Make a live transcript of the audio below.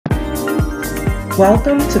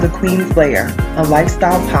Welcome to The Queen's Lair, a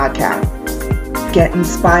lifestyle podcast. Get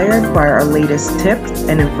inspired by our latest tips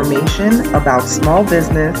and information about small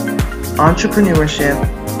business, entrepreneurship,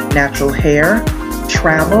 natural hair,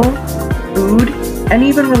 travel, food, and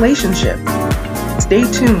even relationships. Stay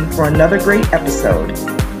tuned for another great episode.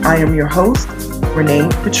 I am your host, Renee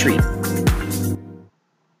Patrice.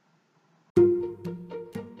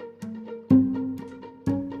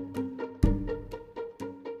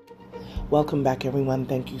 Welcome back, everyone.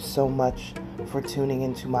 Thank you so much for tuning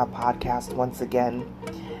into my podcast once again.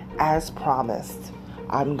 As promised,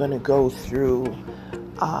 I'm going to go through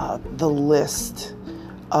the list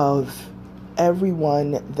of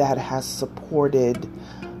everyone that has supported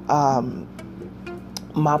my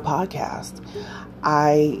podcast.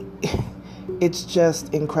 It's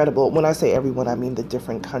just incredible. When I say everyone, I mean the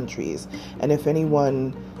different countries. And if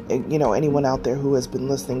anyone out there who has been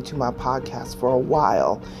listening to my podcast for a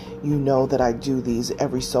while, you know that I do these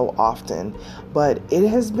every so often. But it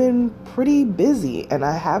has been pretty busy, and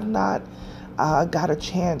I have not got a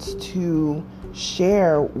chance to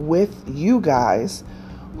share with you guys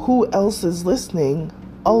who else is listening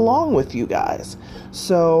along with you guys.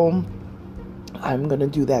 So I'm going to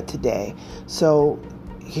do that today. So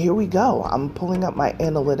here we go. I'm pulling up my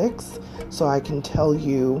analytics so I can tell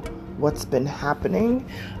you what's been happening.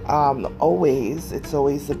 It's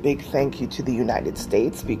always a big thank you to the United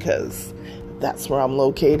States because that's where I'm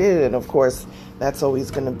located. And of course, that's always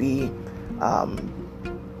going to be,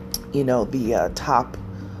 the top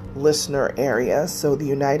listener area. So the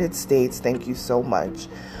United States, thank you so much.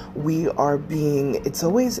 It's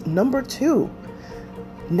always number 2,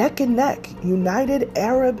 neck and neck, United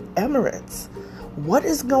Arab Emirates. What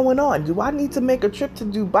is going on? Do I need to make a trip to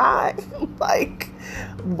Dubai?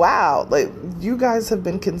 Wow. You guys have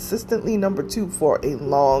been consistently number 2 for a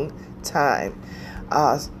long time.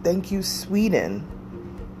 Thank you, Sweden.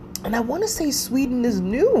 And I want to say Sweden is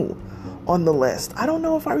new on the list. I don't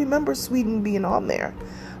know if I remember Sweden being on there.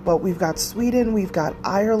 But we've got Sweden, we've got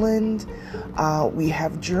Ireland, we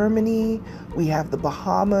have Germany, we have the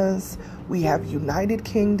Bahamas, we have United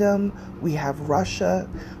Kingdom, we have Russia,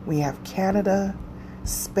 we have Canada,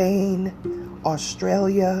 Spain,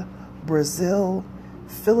 Australia, Brazil,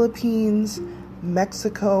 Philippines,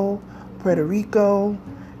 Mexico, Puerto Rico,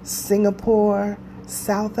 Singapore,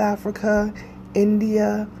 South Africa,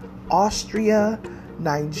 India, Austria,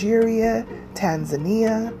 Nigeria,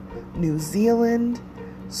 Tanzania, New Zealand,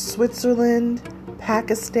 Switzerland,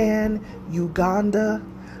 Pakistan, Uganda,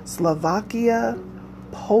 Slovakia,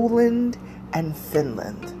 Poland, and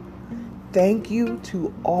Finland. Thank you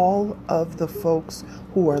to all of the folks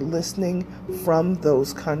who are listening from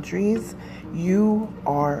those countries. You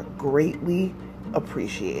are greatly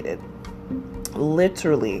appreciated.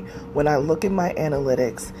 Literally, when I look at my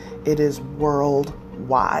analytics, it is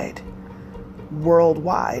worldwide.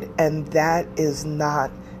 And that is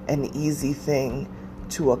not an easy thing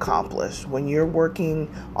to accomplish. When you're working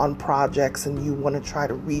on projects and you want to try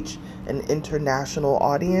to reach an international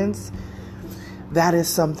audience, that is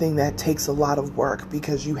something that takes a lot of work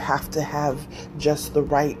because you have to have just the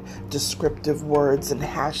right descriptive words and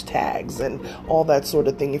hashtags and all that sort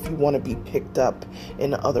of thing if you want to be picked up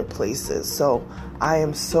in other places. So I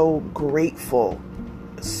am so grateful,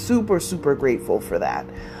 super, super grateful for that.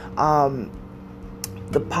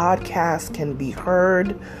 The podcast can be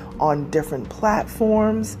heard on different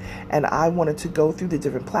platforms, and I wanted to go through the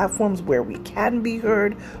different platforms where we can be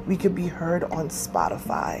heard. We can be heard on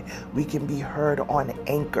Spotify. We can be heard on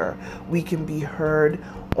Anchor. We can be heard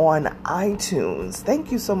on iTunes.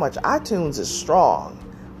 Thank you so much. iTunes is strong,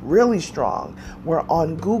 really strong. We're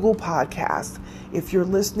on Google Podcasts. If you're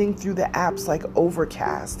listening through the apps like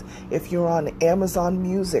Overcast, if you're on Amazon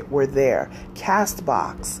Music, we're there.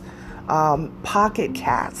 Castbox, Pocket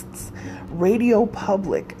Casts, Radio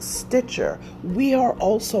Public, Stitcher. We are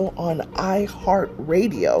also on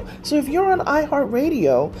iHeartRadio. So if you're on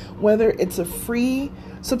iHeartRadio, whether it's a free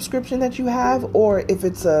subscription that you have or if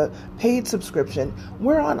it's a paid subscription,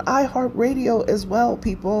 we're on iHeartRadio as well,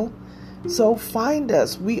 people. So find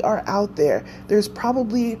us. We are out there. There's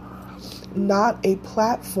probably not a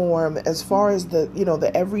platform as far as the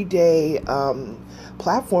everyday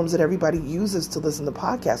platforms that everybody uses to listen to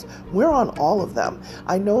podcasts. We're on all of them.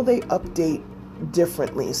 I know they update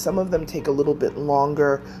differently. Some of them take a little bit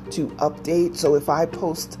longer to update. So if I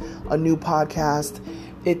post a new podcast,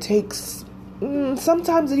 it takes,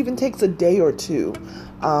 sometimes it even takes a day or two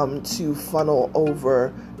to funnel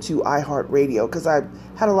over to iHeartRadio. Because I've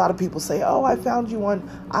had a lot of people say, oh, I found you on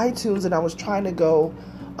iTunes and I was trying to go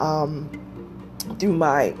through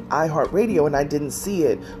my iHeartRadio and I didn't see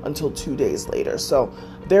it until 2 days later. So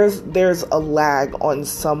there's a lag on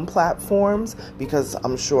some platforms because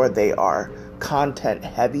I'm sure they are content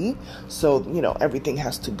heavy. So, everything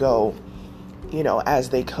has to go, as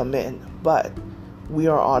they come in. But we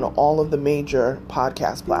are on all of the major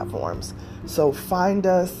podcast platforms. So find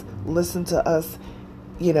us, listen to us.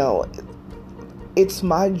 It's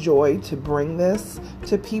my joy to bring this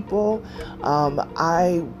to people.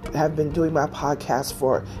 I have been doing my podcast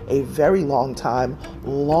for a very long time,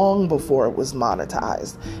 long before it was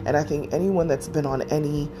monetized. And I think anyone that's been on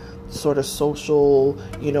any sort of social,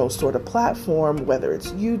 sort of platform, whether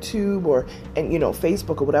it's YouTube or,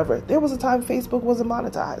 Facebook or whatever, there was a time Facebook wasn't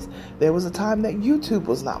monetized. There was a time that YouTube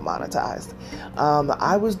was not monetized.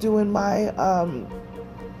 I was doing my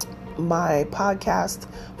podcast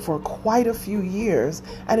for quite a few years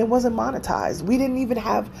and it wasn't monetized. We didn't even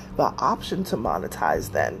have the option to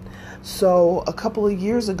monetize then. So a couple of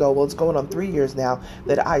years ago, well, it's going on 3 years now,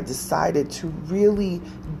 that I decided to really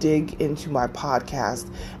dig into my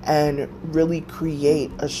podcast and really create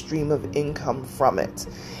a stream of income from it.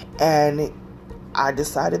 And I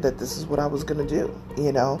decided that this is what I was going to do.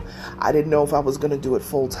 I didn't know if I was going to do it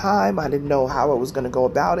full time. I didn't know how I was going to go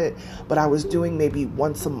about it, but I was doing maybe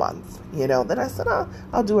once a month, Then I said,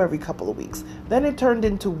 I'll do every couple of weeks. Then it turned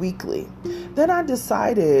into weekly. Then I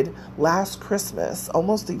decided last Christmas,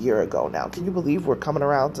 almost a year ago now, can you believe we're coming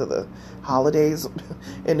around to the holidays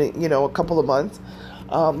in, a couple of months?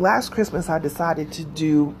 Last Christmas, I decided to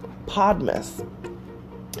do Podmas.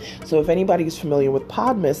 So if anybody's familiar with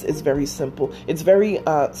Podmas, it's very simple. It's very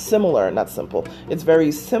similar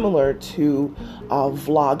to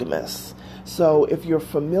Vlogmas. So if you're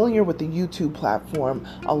familiar with the YouTube platform,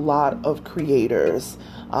 a lot of creators,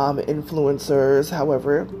 influencers,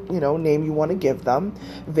 however, name you want to give them,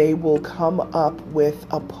 they will come up with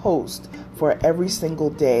a post for every single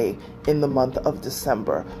day in the month of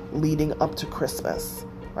December leading up to Christmas.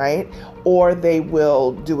 Right? Or they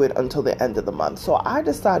will do it until the end of the month. So I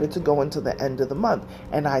decided to go until the end of the month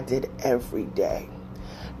and I did every day.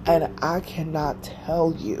 And I cannot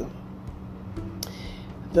tell you,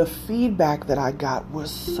 the feedback that I got was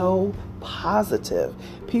so positive.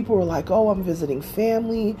 People were like, oh, I'm visiting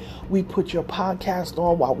family. We put your podcast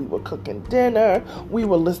on while we were cooking dinner. We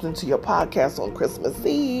were listening to your podcast on Christmas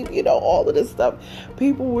Eve, all of this stuff.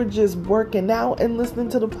 People were just working out and listening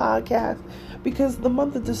to the podcast. Because the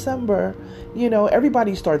month of December,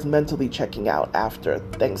 everybody starts mentally checking out after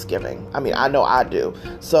Thanksgiving. I mean, I know I do.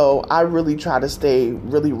 So I really try to stay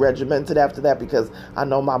really regimented after that because I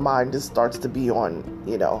know my mind just starts to be on,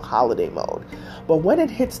 holiday mode. But when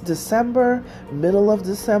it hits December, middle of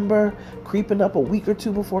December, creeping up a week or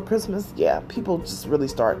two before Christmas, people just really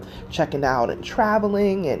start checking out and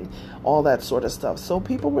traveling and all that sort of stuff. So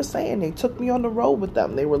people were saying they took me on the road with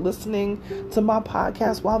them. They were listening to my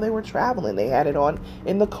podcast while they were traveling. They had it on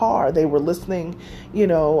in the car. They were listening,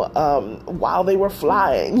 while they were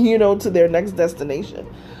flying, to their next destination.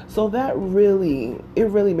 So that really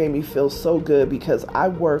made me feel so good because I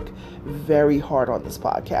work very hard on this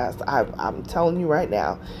podcast. I'm telling you right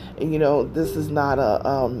now, and this is not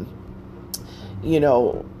a,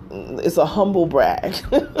 it's a humble brag.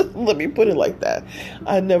 Let me put it like that.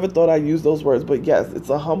 I never thought I'd use those words, but yes, it's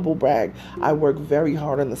a humble brag. I work very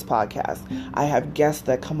hard on this podcast. I have guests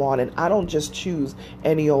that come on, and I don't just choose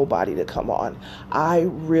any old body to come on. I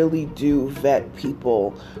really do vet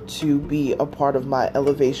people to be a part of my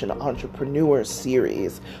Elevation Entrepreneur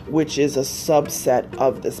series, which is a subset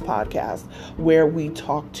of this podcast, where we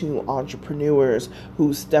talk to entrepreneurs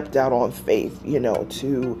who stepped out on faith,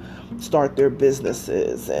 to start their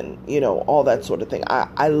businesses and, all that sort of thing.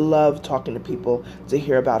 I love talking to people to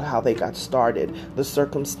hear about how they got started, the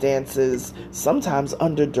circumstances, sometimes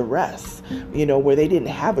under duress, where they didn't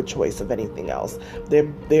have a choice of anything else. Their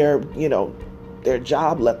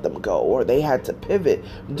job let them go, or they had to pivot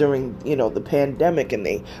during, the pandemic and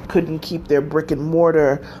they couldn't keep their brick and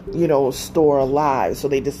mortar, store alive. So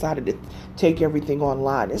they decided to take everything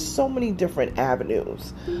online. There's so many different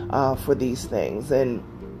avenues for these things. And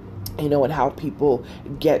and how people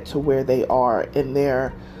get to where they are in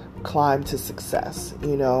their climb to success,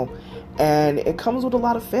 and it comes with a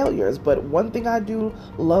lot of failures. But one thing I do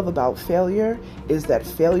love about failure is that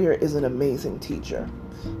failure is an amazing teacher,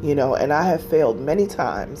 and I have failed many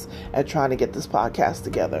times at trying to get this podcast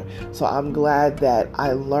together. So I'm glad that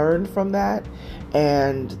I learned from that,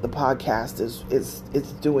 and the podcast is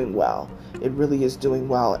doing well. It really is doing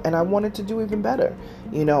well. And I want it to do even better.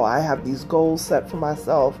 I have these goals set for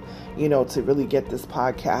myself, to really get this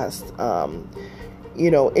podcast,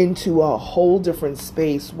 into a whole different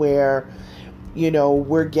space where,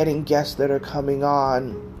 we're getting guests that are coming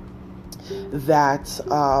on that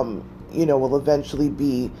will eventually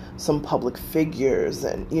be some public figures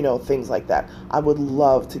and, things like that. I would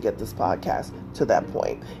love to get this podcast to that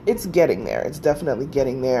point. It's getting there. It's definitely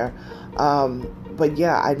getting there. But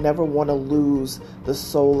yeah, I never want to lose the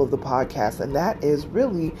soul of the podcast. And that is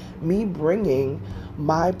really me bringing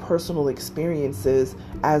my personal experiences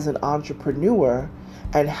as an entrepreneur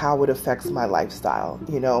and how it affects my lifestyle,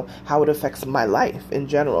 how it affects my life in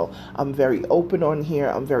general. I'm very open on here.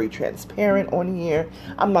 I'm very transparent on here.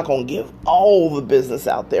 I'm not going to give all the business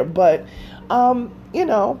out there, but,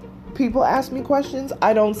 people ask me questions.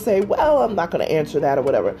 I don't say, well, I'm not going to answer that or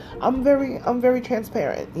whatever. I'm very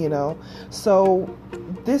transparent, So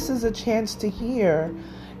this is a chance to hear,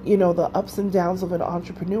 the ups and downs of an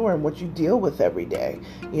entrepreneur and what you deal with every day,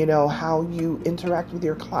 how you interact with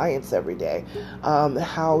your clients every day,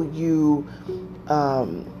 how you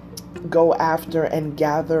go after and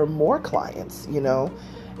gather more clients,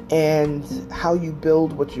 and how you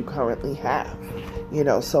build what you currently have,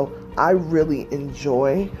 so I really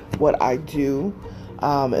enjoy what I do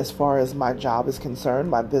as far as my job is concerned,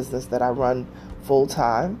 my business that I run full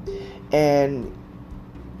time, and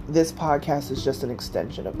this podcast is just an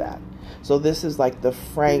extension of that. So this is like the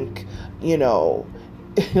frank, kind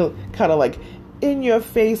of like in your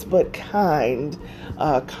face but kind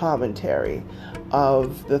commentary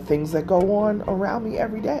of the things that go on around me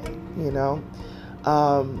every day,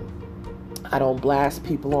 I don't blast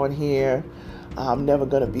people on here. I'm never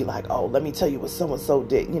going to be like, oh, let me tell you what so-and-so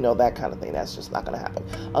did, that kind of thing. That's just not going to happen.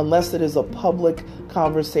 Unless it is a public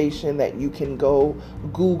conversation that you can go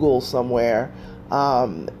Google somewhere.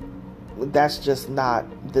 That's just not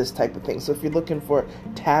this type of thing. So if you're looking for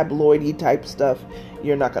tabloidy type stuff,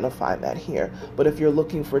 you're not going to find that here. But if you're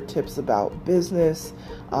looking for tips about business,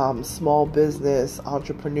 small business,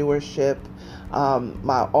 entrepreneurship,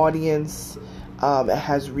 my audience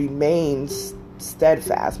has remained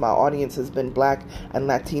steadfast. My audience has been Black and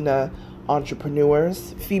Latina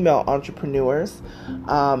entrepreneurs, female entrepreneurs,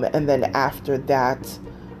 and then after that,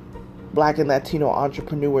 Black and Latino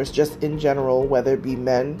entrepreneurs just in general, whether it be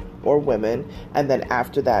men or women, and then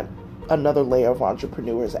after that, another layer of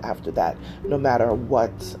entrepreneurs after that, no matter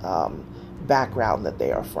what background that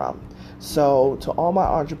they are from. So to all my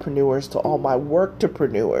entrepreneurs, to all my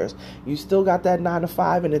work-to-preneurs, you still got that 9 to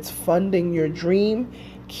 5 and it's funding your dream.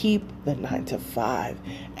 Keep the 9 to 5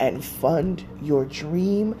 and fund your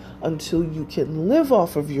dream until you can live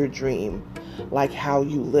off of your dream like how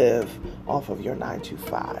you live off of your 9 to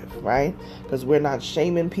 5, right? Because we're not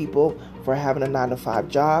shaming people for having a 9 to 5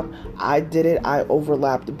 job. I did it. I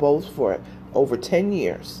overlapped both for over 10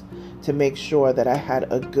 years to make sure that I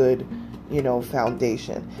had a good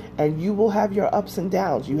foundation. And you will have your ups and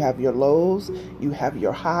downs. You have your lows, you have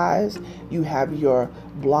your highs, you have your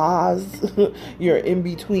blahs, your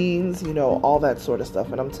in-betweens, all that sort of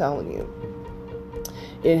stuff. And I'm telling you,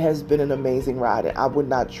 it has been an amazing ride, and I would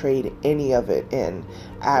not trade any of it in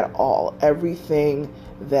at all. Everything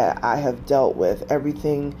that I have dealt with, every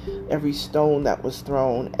stone that was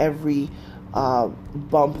thrown, every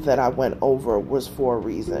bump that I went over was for a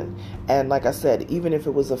reason. And like I said, even if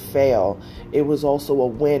it was a fail, it was also a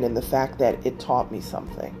win in the fact that it taught me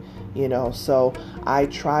something, so I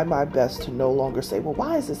try my best to no longer say, well,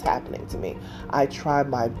 why is this happening to me? I try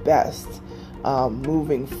my best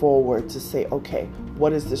moving forward to say, okay,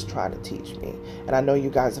 what is this trying to teach me? And I know you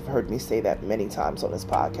guys have heard me say that many times on this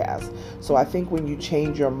podcast. So I think when you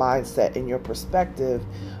change your mindset and your perspective,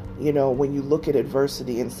 when you look at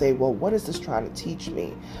adversity and say, well, what is this trying to teach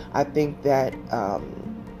me? I think that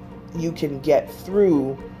you can get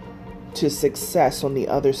through to success on the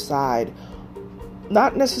other side.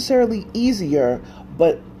 Not necessarily easier,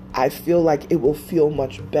 but I feel like it will feel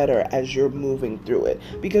much better as you're moving through it.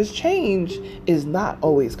 Because change is not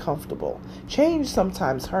always comfortable. Change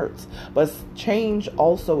sometimes hurts, but change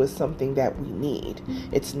also is something that we need.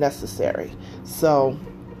 It's necessary. So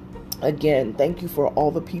again, thank you for all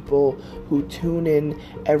the people who tune in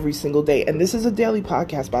every single day. And this is a daily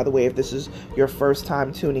podcast, by the way. If this is your first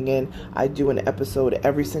time tuning in, I do an episode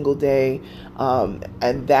every single day.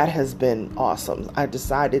 And that has been awesome. I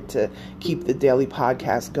decided to keep the daily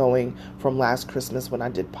podcast going from last Christmas when I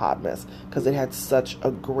did Podmas, because it had such a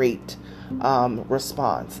great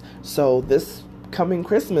response. So this coming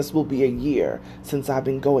Christmas will be a year since I've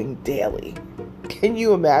been going daily. Can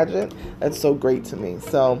you imagine? That's so great to me.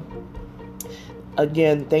 So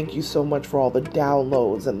again, thank you so much for all the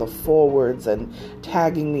downloads and the forwards and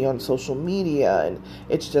tagging me on social media. And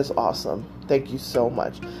it's just awesome. Thank you so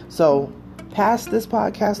much. So pass this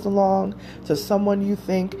podcast along to someone you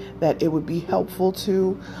think that it would be helpful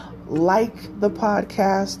to. Like the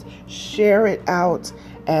podcast, share it out,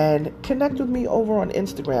 And connect with me over on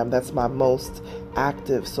Instagram. That's my most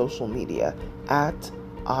active social media, at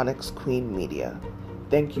Onyx Queen Media.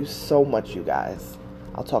 Thank you so much, you guys.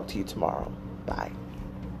 I'll talk to you tomorrow. Bye.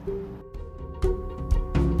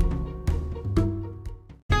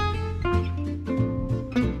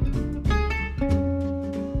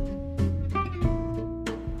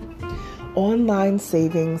 Online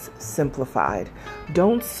savings simplified.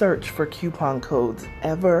 Don't search for coupon codes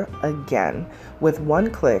ever again. With one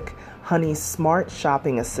click, Honey's smart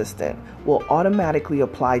shopping assistant will automatically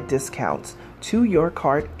apply discounts to your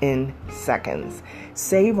cart in seconds.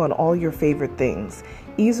 Save on all your favorite things.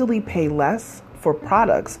 Easily pay less for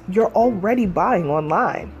products you're already buying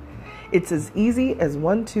online. It's as easy as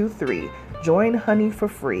 1, 2, 3. Join Honey for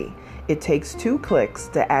free. It takes 2 clicks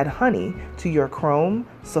to add Honey to your Chrome,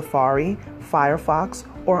 Safari, Firefox,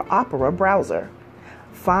 or Opera browser.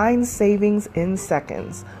 Find savings in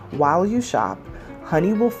seconds. While you shop,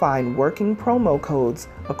 Honey will find working promo codes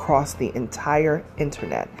across the entire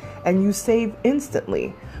internet, and you save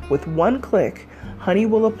instantly. With one click, Honey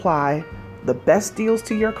will apply the best deals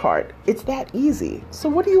to your cart. It's that easy. So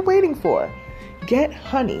what are you waiting for? Get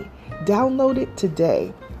Honey. Download it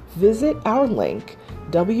today. Visit our link,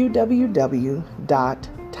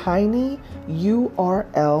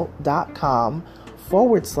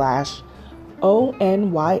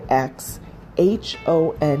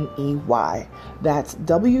 That's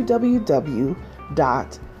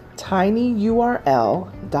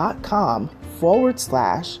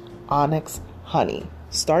www.tinyurl.com/Onyx Honey.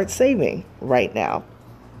 Start saving right now.